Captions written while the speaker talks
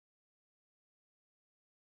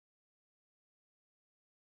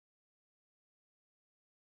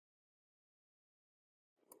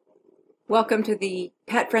Welcome to the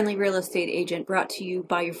Pet Friendly Real Estate Agent, brought to you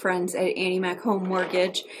by your friends at Annie Mac Home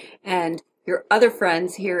Mortgage and your other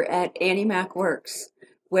friends here at Annie Mac Works,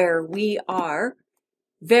 where we are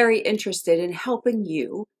very interested in helping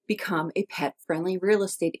you become a pet friendly real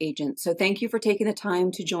estate agent. So thank you for taking the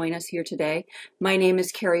time to join us here today. My name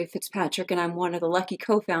is Carrie Fitzpatrick, and I'm one of the lucky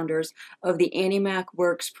co-founders of the Annie Mac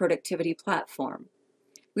Works productivity platform.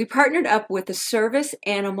 We partnered up with the Service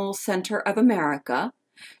Animal Center of America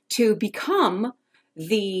to become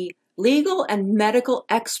the legal and medical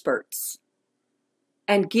experts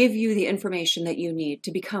and give you the information that you need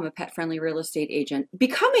to become a pet-friendly real estate agent.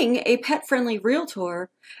 Becoming a pet-friendly realtor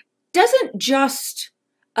doesn't just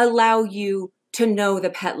allow you to know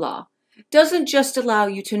the pet law, doesn't just allow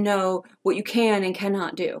you to know what you can and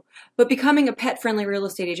cannot do, but becoming a pet-friendly real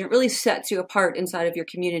estate agent really sets you apart inside of your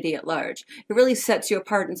community at large. It really sets you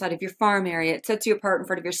apart inside of your farm area. It sets you apart in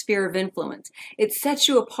front of your sphere of influence. It sets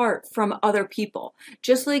you apart from other people,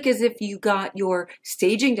 just like as if you got your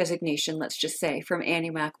staging designation, let's just say, from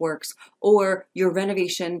Annie Mac Works, or your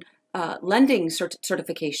renovation lending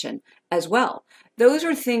certification as well. Those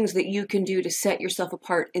are things that you can do to set yourself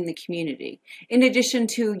apart in the community. In addition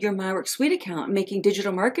to your MyWorks Suite account, making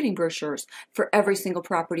digital marketing brochures for every single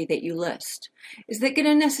property that you list. Is that going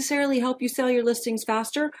to necessarily help you sell your listings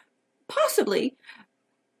faster? Possibly.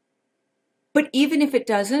 But even if it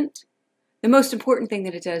doesn't, the most important thing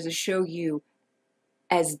that it does is show you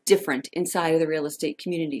as different inside of the real estate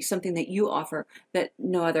community, something that you offer that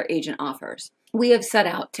no other agent offers. We have set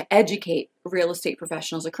out to educate real estate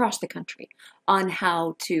professionals across the country on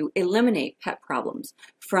how to eliminate pet problems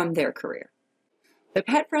from their career. The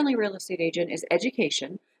pet-friendly real estate agent is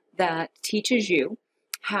education that teaches you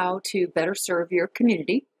how to better serve your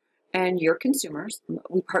community and your consumers.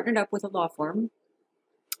 We partnered up with a law firm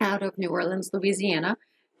out of New Orleans, Louisiana,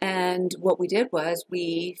 and what we did was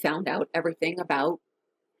we found out everything about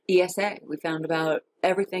ESA. We found about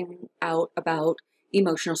everything out about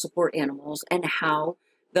emotional support animals and how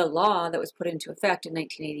the law that was put into effect in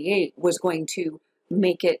 1988 was going to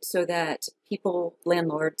make it so that people,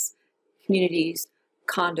 landlords, communities,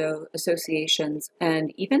 condo associations,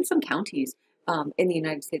 and even some counties in the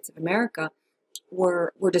United States of America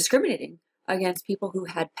were discriminating against people who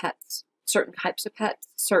had pets, certain types of pets,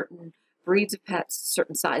 certain breeds of pets,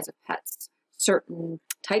 certain size of pets, certain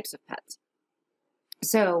types of pets.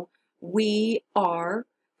 So we are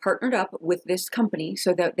partnered up with this company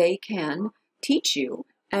so that they can teach you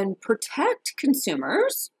and protect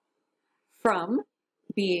consumers from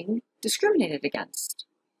being discriminated against.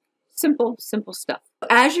 Simple stuff.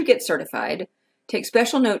 As you get certified, take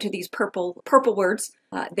special note to these purple words.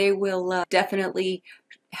 They will definitely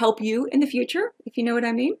help you in the future, if you know what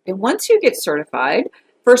I mean. And once you get certified,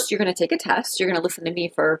 first you're going to take a test. You're going to listen to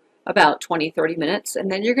me for about 20-30 minutes,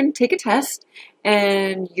 and then you're going to take a test,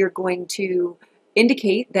 and you're going to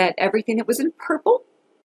indicate that everything that was in purple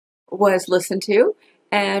was listened to.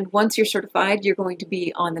 And once you're certified, you're going to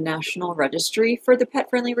be on the National Registry for the Pet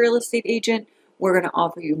Friendly Real Estate Agent. We're going to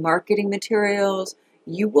offer you marketing materials.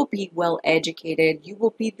 You will be well educated. You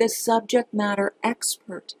will be the subject matter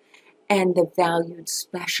expert and the valued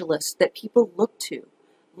specialist that people look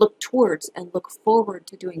towards, and look forward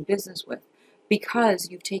to doing business with, because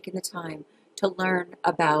you've taken the time to learn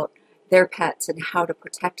about their pets and how to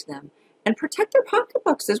protect them and protect their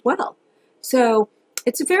pocketbooks as well. So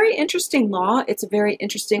it's a very interesting law. It's a very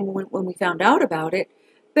interesting when we found out about it.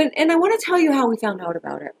 And I want to tell you how we found out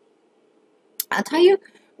about it. I'll tell you,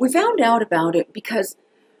 we found out about it because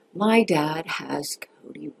my dad has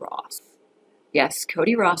Cody Ross. Yes,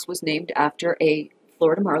 Cody Ross was named after a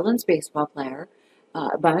Florida Marlins baseball player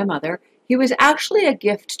by my mother. He was actually a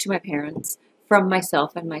gift to my parents from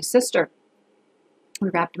myself and my sister.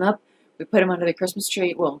 We wrapped him up. We put him under the Christmas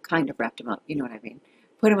tree. Well, kind of wrapped him up, you know what I mean.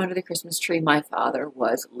 Put him under the Christmas tree. My father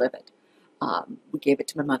was livid. We gave him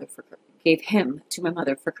to my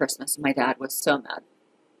mother for Christmas, and my dad was so mad.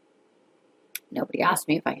 Nobody asked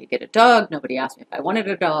me if I could get a dog. Nobody asked me if I wanted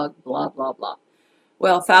a dog, blah, blah, blah.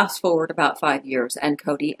 Well, fast forward about 5 years, and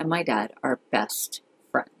Cody and my dad are best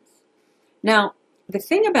friends. Now, the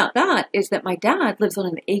thing about that is that my dad lives on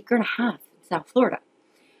an acre and a half in South Florida,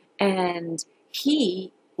 and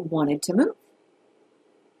he wanted to move.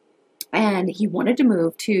 And he wanted to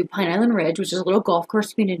move to Pine Island Ridge, which is a little golf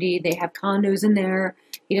course community. They have condos in there.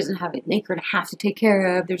 He doesn't have an acre and a half to take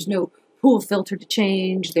care of. There's no pool filter to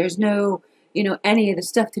change. There's no, any of the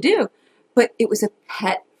stuff to do. But it was a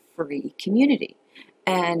pet-free community.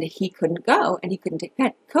 And he couldn't go, and he couldn't take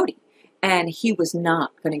Cody. And he was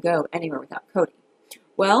not going to go anywhere without Cody.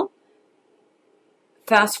 Well,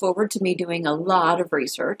 fast forward to me doing a lot of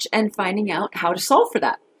research and finding out how to solve for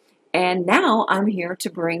that. And now I'm here to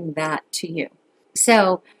bring that to you.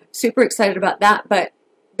 So super excited about that. But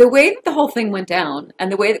the way that the whole thing went down,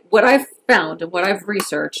 and the way that what I've found and what I've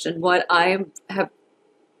researched and what I have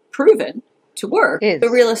proven to work, the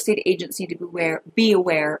real estate agents need to be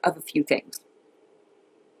aware of a few things.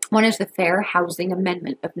 One is the Fair Housing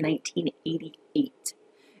Amendment of 1988.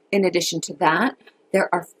 In addition to that,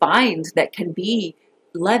 there are fines that can be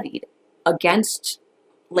levied against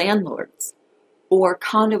landlords or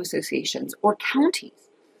condo associations or counties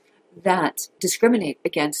that discriminate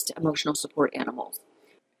against emotional support animals.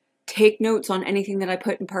 Take notes on anything that I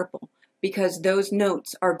put in purple, because those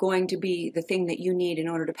notes are going to be the thing that you need in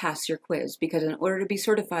order to pass your quiz. Because in order to be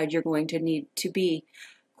certified, you're going to need to be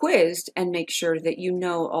quizzed and make sure that you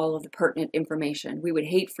know all of the pertinent information. We would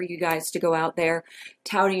hate for you guys to go out there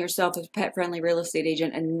touting yourself as a pet-friendly real estate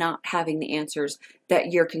agent and not having the answers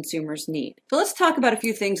that your consumers need. So let's talk about a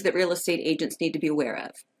few things that real estate agents need to be aware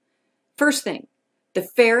of. First thing, the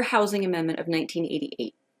Fair Housing Amendment of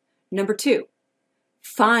 1988. Number two,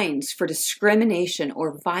 fines for discrimination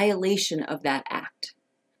or violation of that act.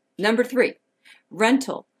 Number three,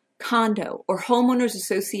 rental, condo, or homeowners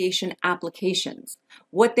association applications,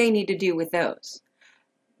 what they need to do with those.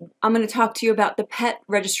 I'm going to talk to you about the pet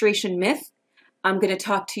registration myth. I'm going to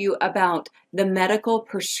talk to you about the medical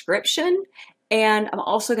prescription, and I'm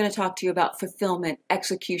also going to talk to you about fulfillment,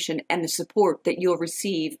 execution, and the support that you'll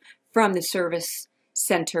receive from the Service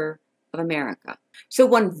Center of America. So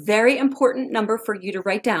one very important number for you to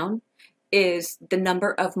write down is the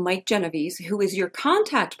number of Mike Genovese, who is your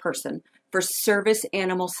contact person for Service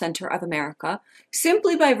Animal Center of America.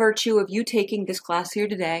 Simply by virtue of you taking this class here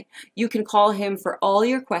today, you can call him for all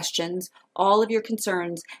your questions, all of your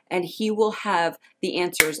concerns, and he will have the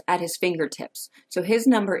answers at his fingertips. So his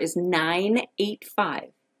number is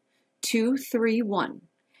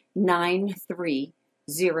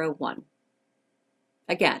 985-231-9301.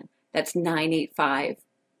 Again, that's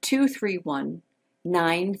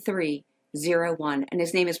 985-231-9301. And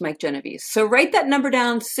his name is Mike Genovese. So write that number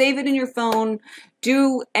down, save it in your phone,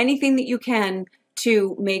 do anything that you can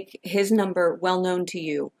to make his number well known to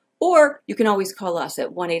you. Or you can always call us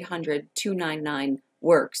at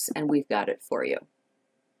 1-800-299-WORKS, and we've got it for you.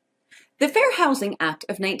 The Fair Housing Act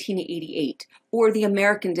of 1988, or the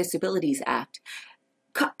American Disabilities Act,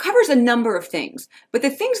 covers a number of things, but the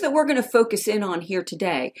things that we're going to focus in on here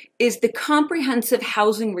today is the comprehensive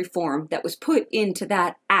housing reform that was put into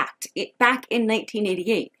that act back in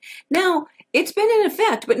 1988. Now, it's been in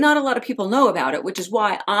effect, but not a lot of people know about it, which is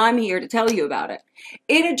why I'm here to tell you about it.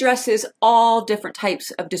 It addresses all different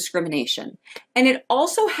types of discrimination, and it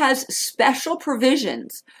also has special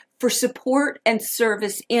provisions for support and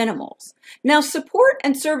service animals. Now, support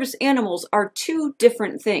and service animals are two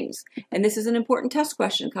different things. And this is an important test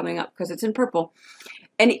question coming up because it's in purple.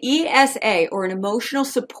 An ESA, or an emotional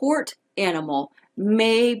support animal,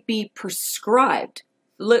 may be prescribed.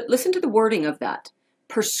 Listen to the wording of that.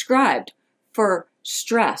 Prescribed for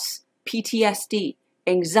stress, PTSD,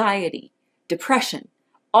 anxiety, depression,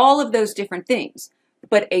 all of those different things.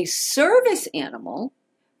 But a service animal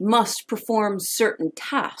must perform certain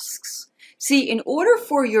tasks. See, in order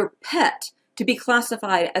for your pet to be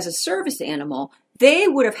classified as a service animal, they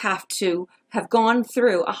would have to have gone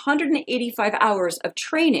through 185 hours of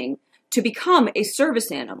training to become a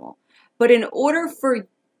service animal. But in order for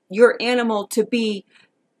your animal to be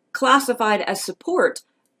classified as support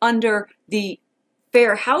under the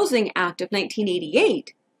Fair Housing Act of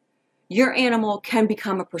 1988, your animal can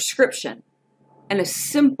become a prescription. And a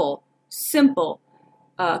simple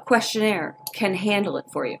questionnaire can handle it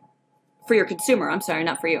for you. For your consumer, I'm sorry,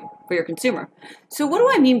 not for you, for your consumer. So what do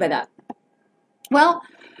I mean by that? Well,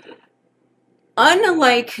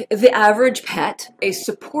 unlike the average pet, a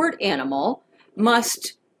support animal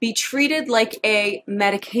must be treated like a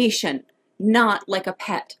medication, not like a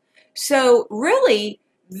pet. So really,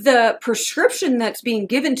 the prescription that's being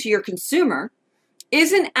given to your consumer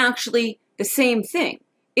isn't actually the same thing.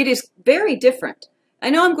 It is very different. I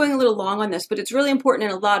know I'm going a little long on this, but it's really important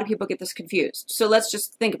and a lot of people get this confused. So let's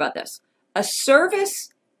just think about this. A service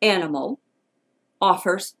animal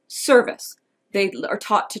offers service. They are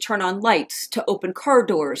taught to turn on lights, to open car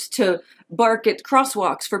doors, to bark at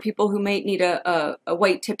crosswalks for people who may need a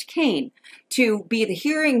white-tipped cane, to be the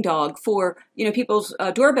hearing dog for people's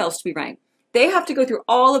doorbells to be rang. They have to go through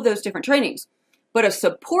all of those different trainings. But a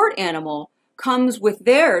support animal comes with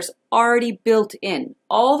theirs already built in.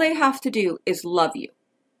 All they have to do is love you,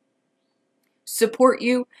 support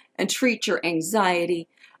you, and treat your anxiety,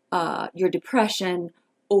 your depression,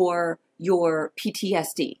 or your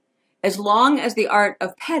PTSD. As long as the art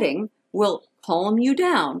of petting will calm you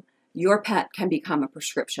down, your pet can become a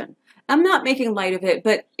prescription. I'm not making light of it,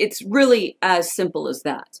 but it's really as simple as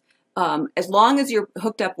that. As long as you're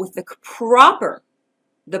hooked up with the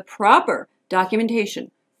proper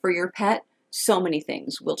documentation for your pet, so many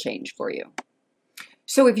things will change for you.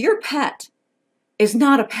 So if your pet is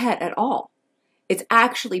not a pet at all, it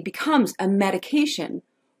actually becomes a medication,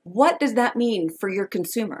 what does that mean for your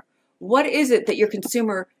consumer? What is it that your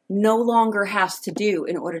consumer no longer has to do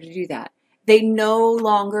in order to do that? They no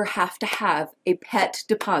longer have to have a pet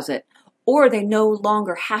deposit, or they no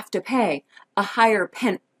longer have to pay a higher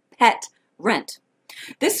pet rent.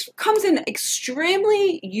 This comes in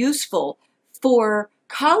extremely useful for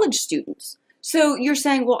college students. So you're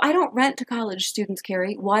saying, well, I don't rent to college students,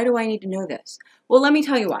 Carrie. Why do I need to know this? Well, let me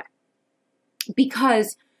tell you why.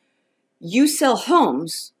 Because you sell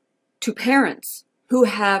homes to parents who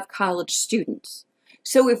have college students.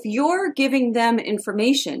 So if you're giving them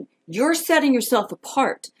information, you're setting yourself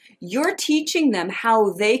apart. You're teaching them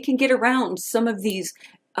how they can get around some of these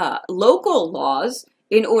local laws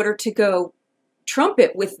in order to go trump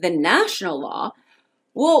it with the national law.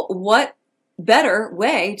 Well, what better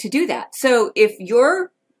way to do that? So if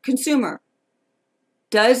your consumer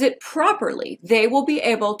does it properly, they will be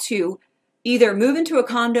able to either move into a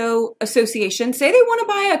condo association. Say they want to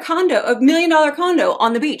buy a condo, a $1 million condo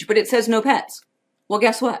on the beach, but it says no pets. Well,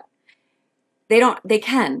 guess what? They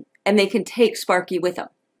can, and they can take Sparky with them.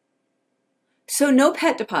 So no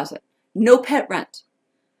pet deposit, no pet rent.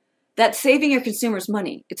 That's saving your consumers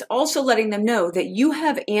money. It's also letting them know that you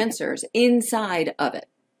have answers inside of it,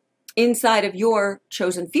 inside of your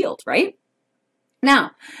chosen field, right?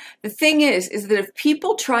 Now, the thing is that if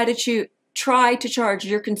people try to charge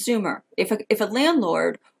your consumer, if a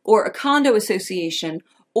landlord or a condo association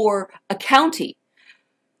or a county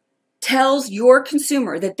tells your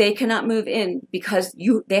consumer that they cannot move in because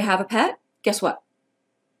they have a pet, guess what?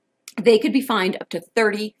 They could be fined up to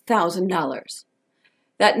 $30,000.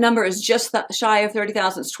 That number is just shy of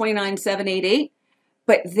 30,000. It's 29,788,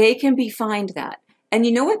 but they can be fined that. And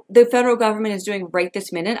you know what the federal government is doing right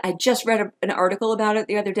this minute? I just read an article about it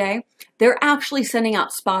the other day. They're actually sending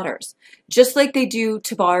out spotters, just like they do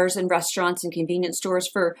to bars and restaurants and convenience stores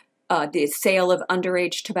for the sale of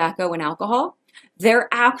underage tobacco and alcohol. They're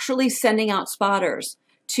actually sending out spotters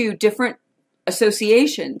to different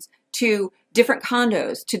associations, to different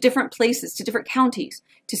condos, to different places, to different counties,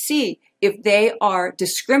 to see if they are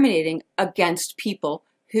discriminating against people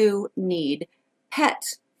who need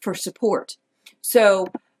pets for support. So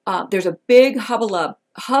there's a big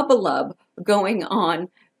hubbalub going on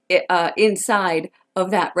inside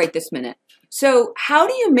of that right this minute. So how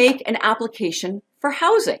do you make an application for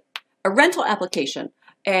housing? A rental application,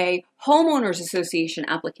 a homeowners association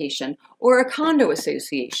application, or a condo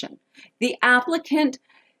association? The applicant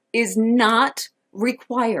is not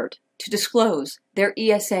required to disclose their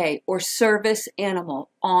ESA or service animal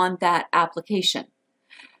on that application.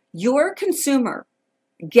 Your consumer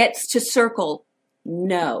gets to circle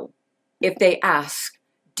no if they ask,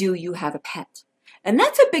 do you have a pet? And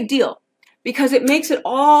that's a big deal because it makes it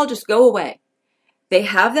all just go away. They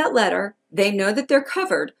have that letter. They know that they're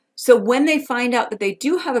covered. So when they find out that they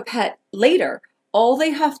do have a pet later, all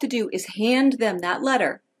they have to do is hand them that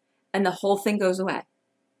letter and the whole thing goes away.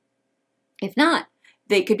 If not,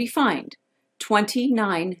 they could be fined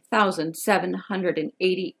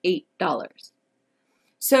 $29,788.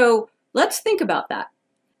 So let's think about that.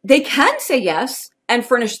 They can say yes and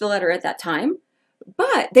furnish the letter at that time,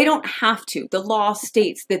 but they don't have to. The law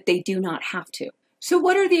states that they do not have to. So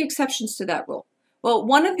what are the exceptions to that rule? Well,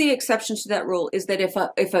 one of the exceptions to that rule is that if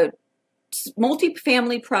a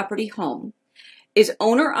multifamily property home is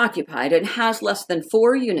owner occupied and has less than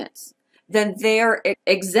 4 units, then they're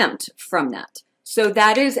exempt from that. So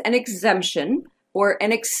that is an exemption or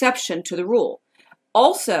an exception to the rule.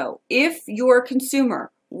 Also, if your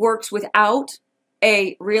consumer works without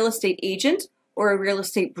a real estate agent or a real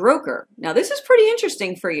estate broker, now this is pretty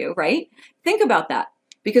interesting for you, right? Think about that.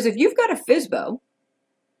 Because if you've got a FSBO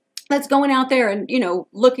that's going out there and,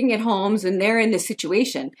 looking at homes and they're in this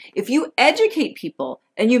situation, if you educate people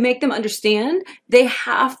and you make them understand they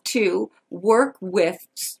have to work with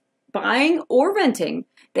buying or renting,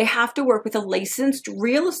 they have to work with a licensed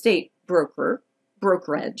real estate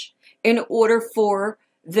brokerage in order for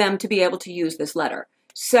them to be able to use this letter.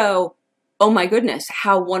 So, oh my goodness,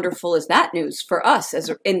 how wonderful is that news for us as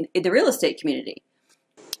in the real estate community?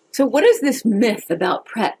 So what is this myth about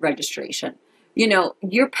pet registration?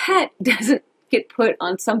 Your pet doesn't get put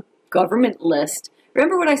on some government list.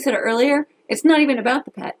 Remember what I said earlier? It's not even about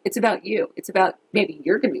the pet. It's about you. It's about maybe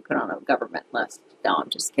you're going to be put on a government list. No, I'm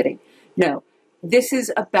just kidding. No, This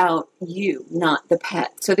is about you, not the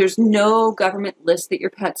pet. So there's no government list that your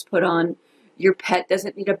pet's put on. Your pet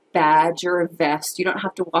doesn't need a badge or a vest. You don't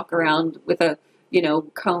have to walk around with a,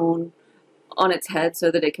 cone on its head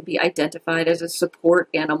so that it can be identified as a support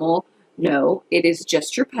animal. No, it is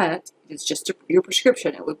just your pet. It's just your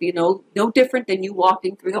prescription. It would be no different than you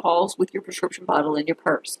walking through the halls with your prescription bottle in your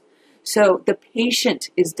purse. So the patient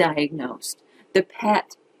is diagnosed. The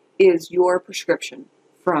pet is your prescription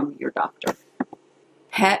from your doctor.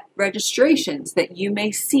 Pet registrations that you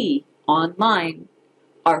may see online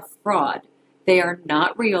are fraud. They are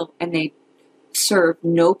not real and they serve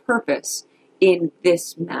no purpose in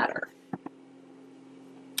this matter.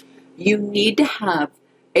 You need to have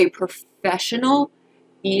a professional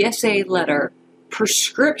ESA letter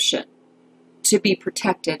prescription to be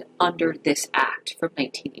protected under this act from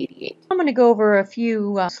 1988. I'm going to go over a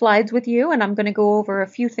few slides with you, and I'm going to go over a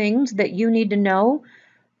few things that you need to know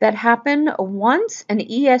that happen once an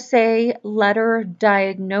ESA letter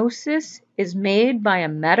diagnosis is made by a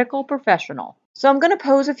medical professional. So I'm going to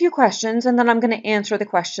pose a few questions, and then I'm going to answer the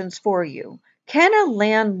questions for you. Can a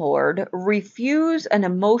landlord refuse an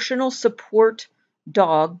emotional support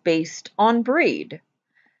dog based on breed?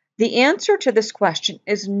 The answer to this question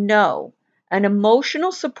is no. An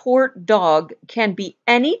emotional support dog can be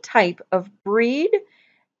any type of breed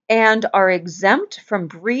and are exempt from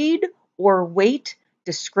breed or weight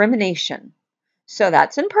discrimination. So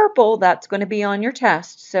that's in purple. That's going to be on your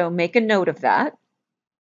test. So make a note of that.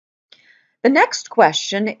 The next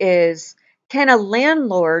question is, can a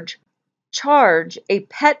landlord charge a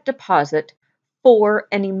pet deposit for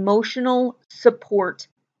an emotional support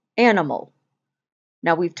animal?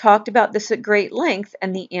 Now, we've talked about this at great length,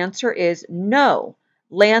 and the answer is no.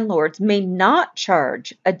 Landlords may not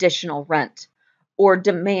charge additional rent or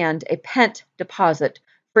demand a pet deposit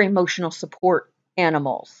for emotional support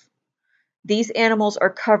animals. These animals are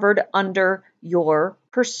covered under your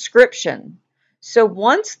prescription. So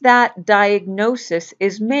once that diagnosis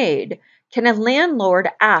is made, can a landlord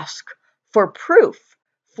ask for proof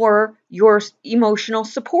for your emotional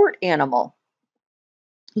support animal?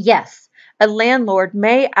 Yes, a landlord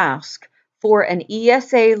may ask for an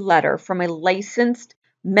ESA letter from a licensed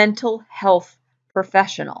mental health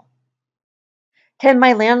professional. Can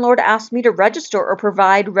my landlord ask me to register or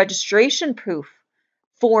provide registration proof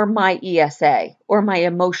for my ESA or my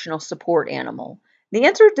emotional support animal? The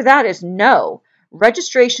answer to that is no.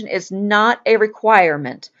 Registration is not a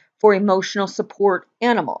requirement for emotional support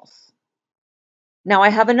animals. Now I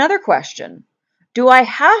have another question. Do I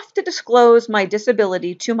have to disclose my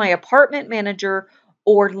disability to my apartment manager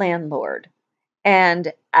or landlord?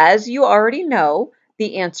 And as you already know,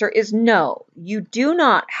 the answer is no. You do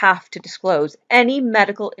not have to disclose any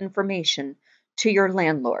medical information to your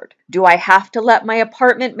landlord. Do I have to let my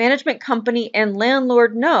apartment management company and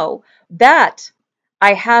landlord know that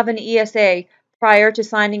I have an ESA prior to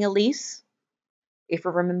signing a lease? If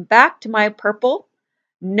we remember back to my purple,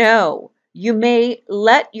 no. You may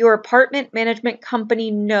let your apartment management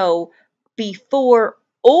company know before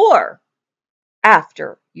or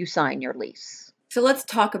after you sign your lease. So let's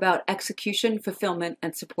talk about execution, fulfillment,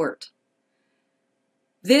 and support.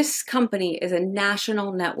 This company is a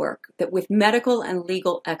national network that with medical and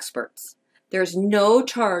legal experts. There's no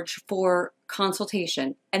charge for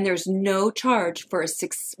consultation, and there's no charge for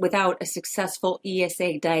without a successful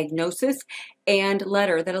ESA diagnosis and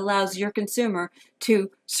letter that allows your consumer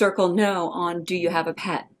to circle no on do you have a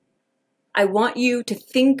pet. I want you to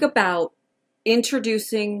think about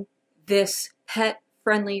introducing this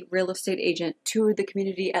pet-friendly real estate agent to the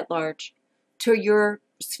community at large, to your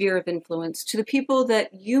sphere of influence, to the people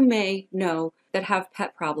that you may know that have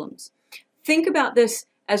pet problems. Think about this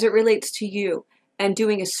as it relates to you and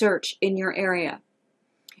doing a search in your area.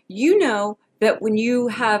 You know that when you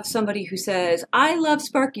have somebody who says, I love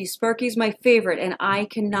Sparky, Sparky's my favorite, and I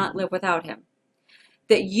cannot live without him,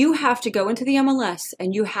 that you have to go into the MLS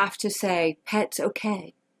and you have to say, pet's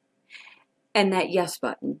okay, and that yes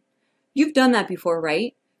button. You've done that before,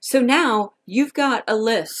 right? So now you've got a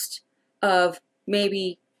list of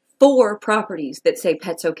maybe 4 properties that say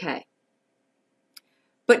pet's okay.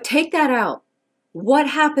 But take that out. What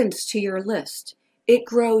happens to your list? It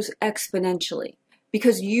grows exponentially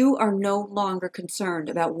because you are no longer concerned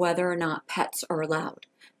about whether or not pets are allowed,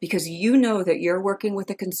 because you know that you're working with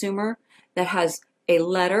a consumer that has a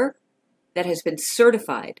letter that has been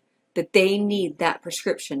certified that they need that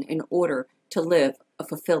prescription in order to live a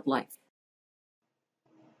fulfilled life.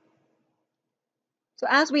 So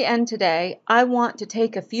as we end today, I want to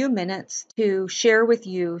take a few minutes to share with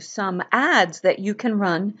you some ads that you can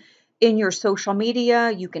run in your social media,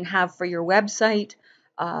 you can have for your website,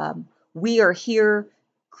 We are here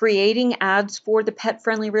creating ads for the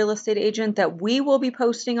pet-friendly real estate agent that we will be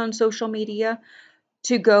posting on social media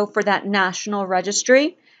to go for that national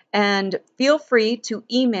registry. And feel free to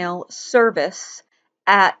email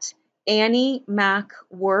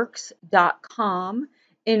service@anniemacworks.com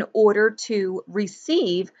in order to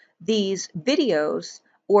receive these videos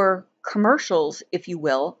or commercials, if you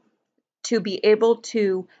will, to be able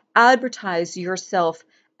to advertise yourself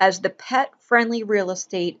as the pet-friendly real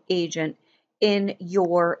estate agent in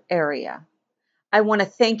your area. I want to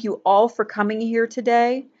thank you all for coming here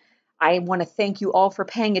today. I want to thank you all for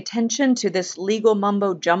paying attention to this legal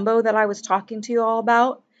mumbo jumbo that I was talking to you all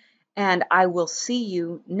about. And I will see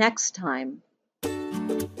you next time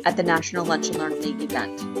at the National Lunch and Learn League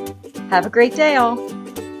event. Have a great day, all.